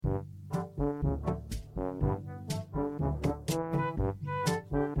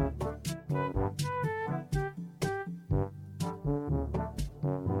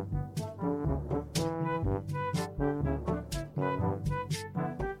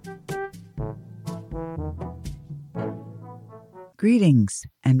Greetings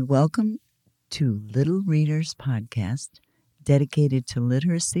and welcome to Little Readers Podcast, dedicated to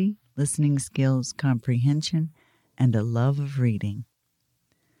literacy, listening skills, comprehension, and a love of reading.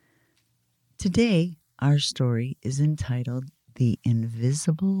 Today, our story is entitled The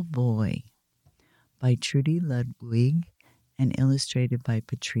Invisible Boy by Trudy Ludwig and illustrated by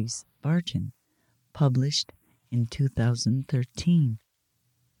Patrice Barton, published in 2013.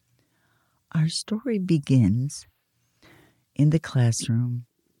 Our story begins in the classroom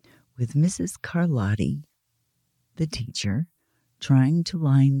with Mrs. Carlotti, the teacher, trying to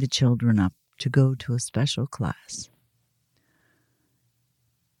line the children up to go to a special class.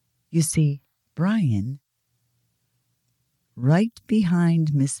 You see, Brian, right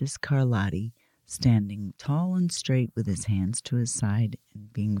behind Mrs. Carlotti, standing tall and straight with his hands to his side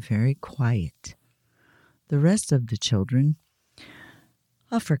and being very quiet. The rest of the children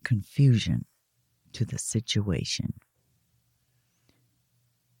offer confusion to the situation.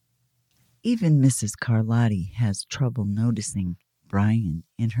 Even Mrs. Carlotti has trouble noticing Brian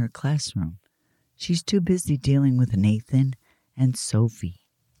in her classroom. She's too busy dealing with Nathan and Sophie.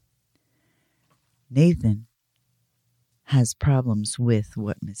 Nathan has problems with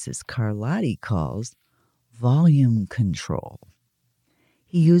what Mrs. Carlotti calls volume control.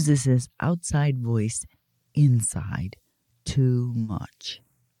 He uses his outside voice inside too much.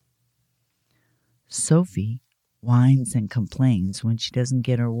 Sophie whines and complains when she doesn't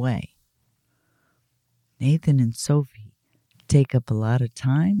get her way. Nathan and Sophie take up a lot of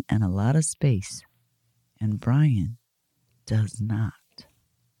time and a lot of space, and Brian does not.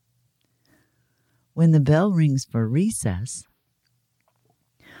 When the bell rings for recess,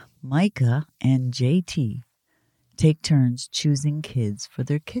 Micah and JT take turns choosing kids for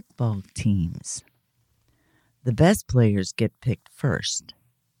their kickball teams. The best players get picked first.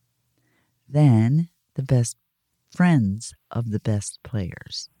 Then the best friends of the best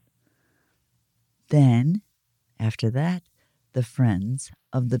players. Then, after that, the friends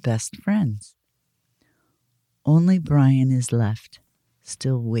of the best friends. Only Brian is left,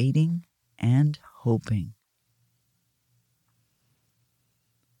 still waiting and hoping.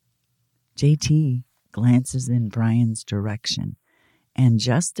 JT glances in Brian's direction, and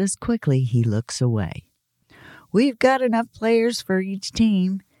just as quickly he looks away. "We've got enough players for each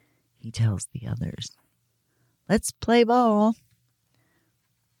team," he tells the others. "Let's play ball."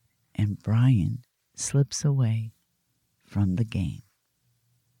 And Brian slips away from the game.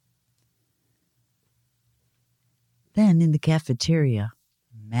 Then in the cafeteria,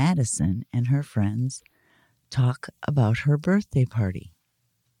 Madison and her friends talk about her birthday party.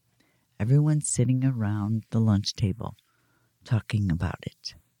 Everyone's sitting around the lunch table talking about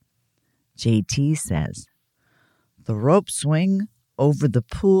it. JT says, "The rope swing over the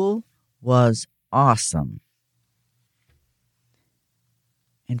pool was awesome."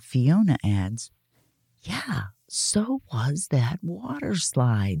 And Fiona adds, "Yeah, so was that water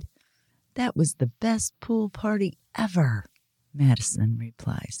slide. That was the best pool party ever." Madison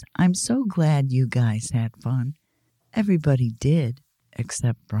replies, "I'm so glad you guys had fun." Everybody did,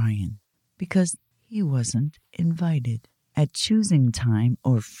 except Brian, because he wasn't invited. At choosing time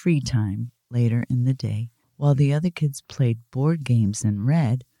or free time later in the day, while the other kids played board games and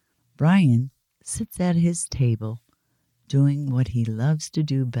read, Brian sits at his table doing what he loves to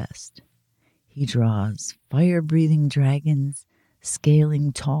do best. He draws fire-breathing dragons,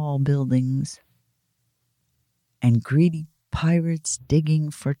 scaling tall buildings, and greedy pirates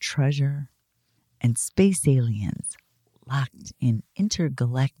digging for treasure, and space aliens locked in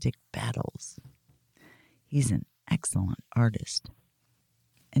intergalactic battles. He's an excellent artist,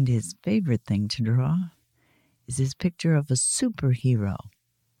 and his favorite thing to draw is his picture of a superhero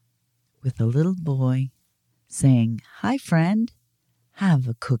with a little boy saying, "Hi, friend, have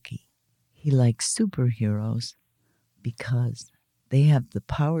a cookie." He likes superheroes because they have the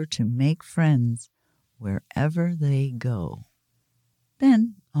power to make friends wherever they go.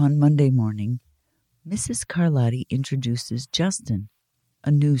 Then, on Monday morning, Mrs. Carlotti introduces Justin,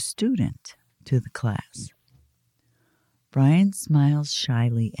 a new student, to the class. Brian smiles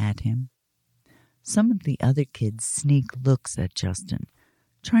shyly at him. Some of the other kids sneak looks at Justin,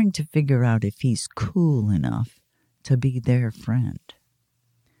 trying to figure out if he's cool enough to be their friend.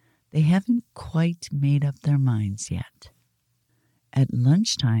 They haven't quite made up their minds yet. At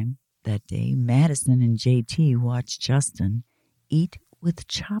lunchtime that day, Madison and JT watch Justin eat with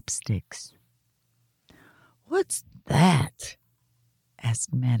chopsticks. "What's that?"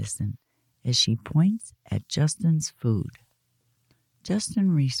 asks Madison as she points at Justin's food.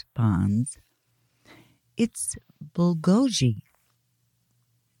 Justin responds, "It's bulgogi."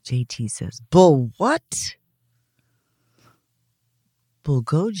 JT says, "Bull what?"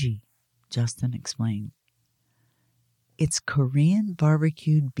 Bulgogi, Justin explained. It's Korean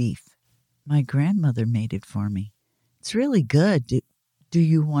barbecued beef. My grandmother made it for me. It's really good. Do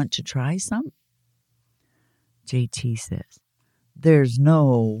you want to try some? JT says, There's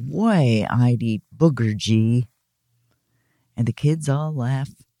no way I'd eat boogerji. And the kids all laugh.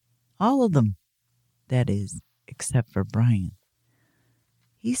 All of them. That is, except for Brian.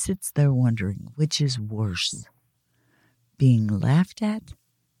 He sits there wondering which is worse, being laughed at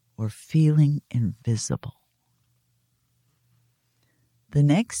or feeling invisible. The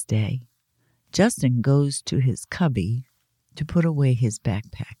next day, Justin goes to his cubby to put away his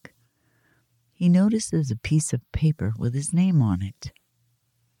backpack. He notices a piece of paper with his name on it.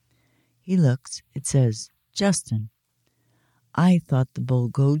 He looks. It says, Justin, I thought the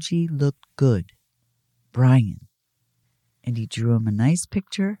bulgogi looked good. Brian. And he drew him a nice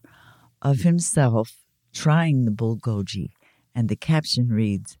picture of himself trying the bulgogi, and the caption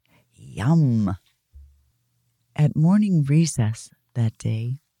reads, Yum. At morning recess that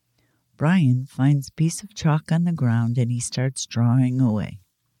day, Brian finds a piece of chalk on the ground and he starts drawing away.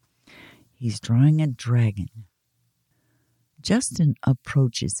 He's drawing a dragon. Justin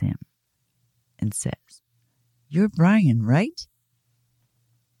approaches him and says, You're Brian, right?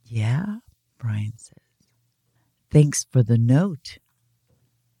 Yeah, Brian says. Thanks for the note.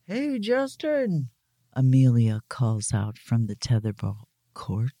 Hey, Justin, Amelia calls out from the tetherball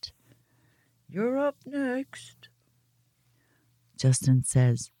court. You're up next. Justin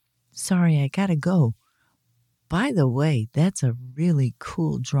says, Sorry, I gotta go. By the way, that's a really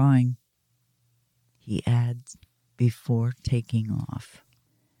cool drawing, he adds before taking off.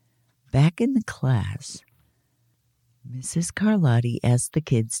 Back in the class, Mrs. Carlotti asked the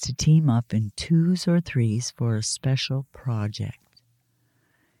kids to team up in 2s or 3s for a special project.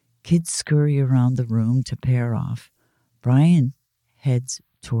 Kids scurry around the room to pair off. Brian heads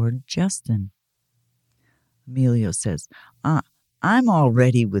toward Justin. Emilio says, I'm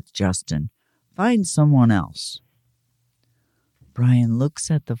already with Justin. Find someone else. Brian looks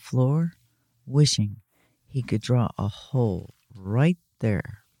at the floor, wishing he could draw a hole right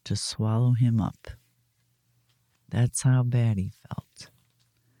there to swallow him up. That's how bad he felt.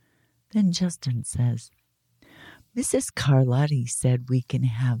 Then Justin says, Mrs. Carlotti said we can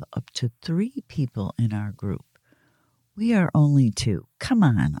have up to 3 people in our group. We are only 2. Come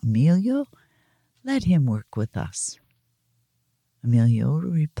on, Emilio. Let him work with us. Emilio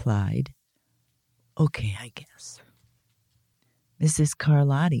replied, Okay, I guess. Mrs.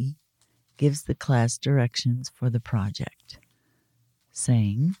 Carlotti gives the class directions for the project,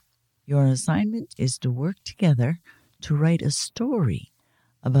 saying, Your assignment is to work together to write a story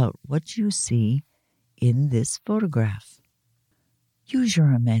about what you see in this photograph. Use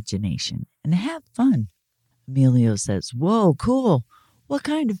your imagination and have fun. Emilio says, Whoa, cool. What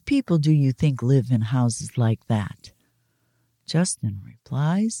kind of people do you think live in houses like that? Justin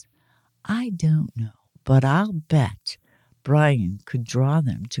replies, I don't know, but I'll bet Brian could draw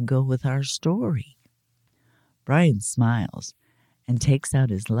them to go with our story. Brian smiles and takes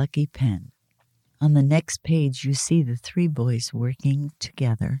out his lucky pen. On the next page, you see the 3 boys working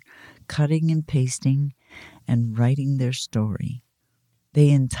together, cutting and pasting and writing their story.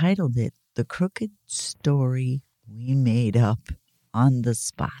 They entitled it The Crooked Story We Made Up on the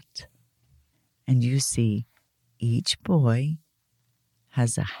Spot. And you see each boy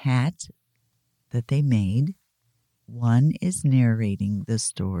has a hat that they made. One is narrating the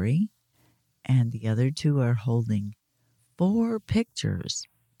story, and the other 2 are holding 4 pictures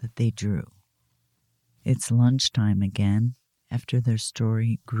that they drew. It's lunchtime again after their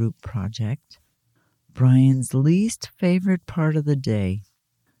story group project. Brian's least favorite part of the day.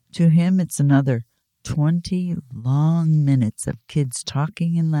 To him, it's another 20 long minutes of kids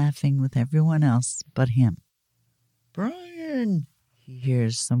talking and laughing with everyone else but him. Brian, he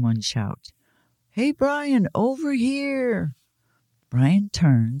hears someone shout. Hey, Brian, over here. Brian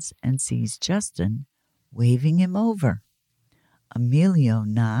turns and sees Justin waving him over. Emilio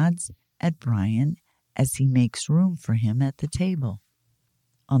nods at Brian as he makes room for him at the table.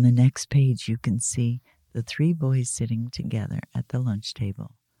 On the next page, you can see the 3 boys sitting together at the lunch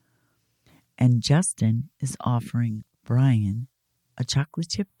table. And Justin is offering Brian a chocolate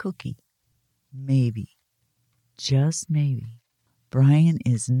chip cookie. Maybe, just maybe, Brian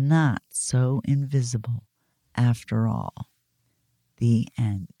is not so invisible after all. The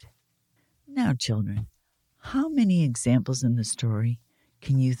end. Now, children, how many examples in the story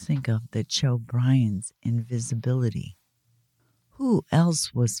can you think of that show Brian's invisibility? Who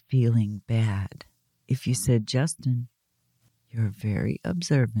else was feeling bad? If you said Justin, you're very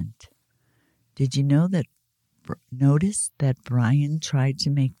observant. Did you know that Notice that Brian tried to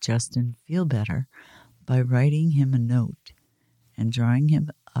make Justin feel better by writing him a note and drawing him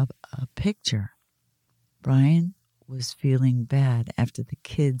up a picture. Brian was feeling bad after the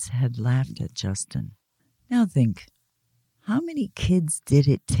kids had laughed at Justin. Now think, how many kids did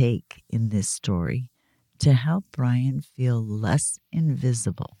it take in this story to help Brian feel less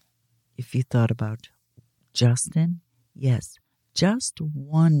invisible? If you thought about Justin, yes, just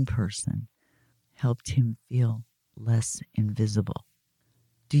one person helped him feel less invisible.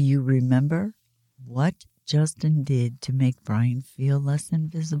 Do you remember what Justin did to make Brian feel less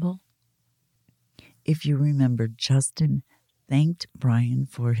invisible? If you remember, Justin thanked Brian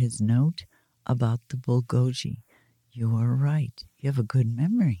for his note about the bulgogi. You are right. You have a good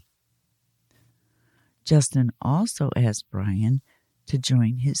memory. Justin also asked Brian to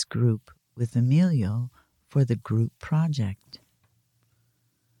join his group with Emilio for the group project.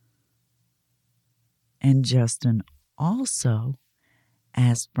 And Justin also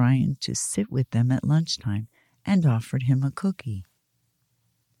asked Brian to sit with them at lunchtime and offered him a cookie.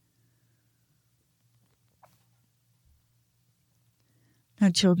 Now,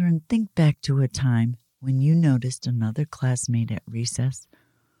 children, think back to a time when you noticed another classmate at recess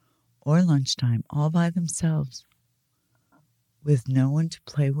or lunchtime all by themselves, with no one to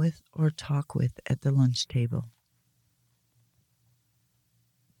play with or talk with at the lunch table.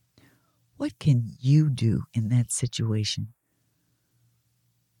 What can you do in that situation?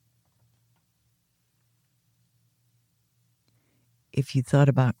 If you thought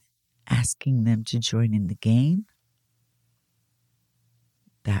about asking them to join in the game,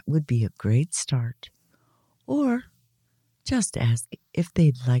 that would be a great start. Or just ask if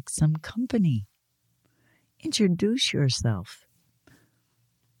they'd like some company. Introduce yourself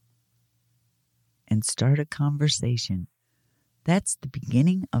and start a conversation. That's the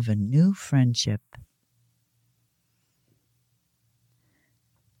beginning of a new friendship.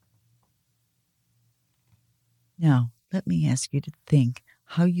 Now, let me ask you to think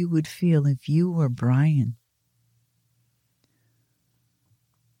how you would feel if you were Brian.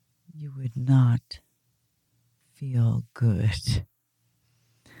 You would not feel good.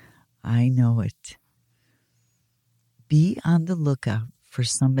 I know it. Be on the lookout for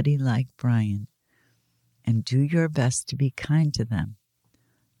somebody like Brian and do your best to be kind to them.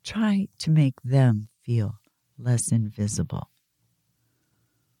 Try to make them feel less invisible.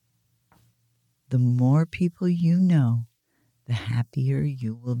 The more people you know, the happier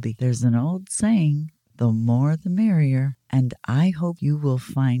you will be. There's an old saying, the more the merrier, and I hope you will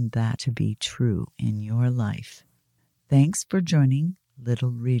find that to be true in your life. Thanks for joining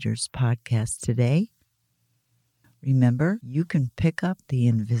Little Readers Podcast today. Remember, you can pick up The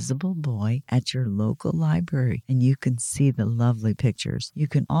Invisible Boy at your local library and you can see the lovely pictures. You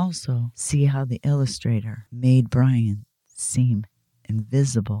can also see how the illustrator made Brian seem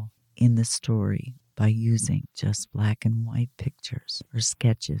invisible in the story by using just black and white pictures or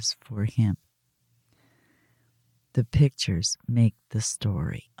sketches for him. The pictures make the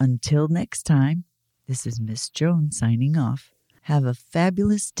story. Until next time, this is Miss Jones signing off. Have a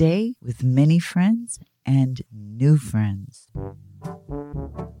fabulous day with many friends and new friends.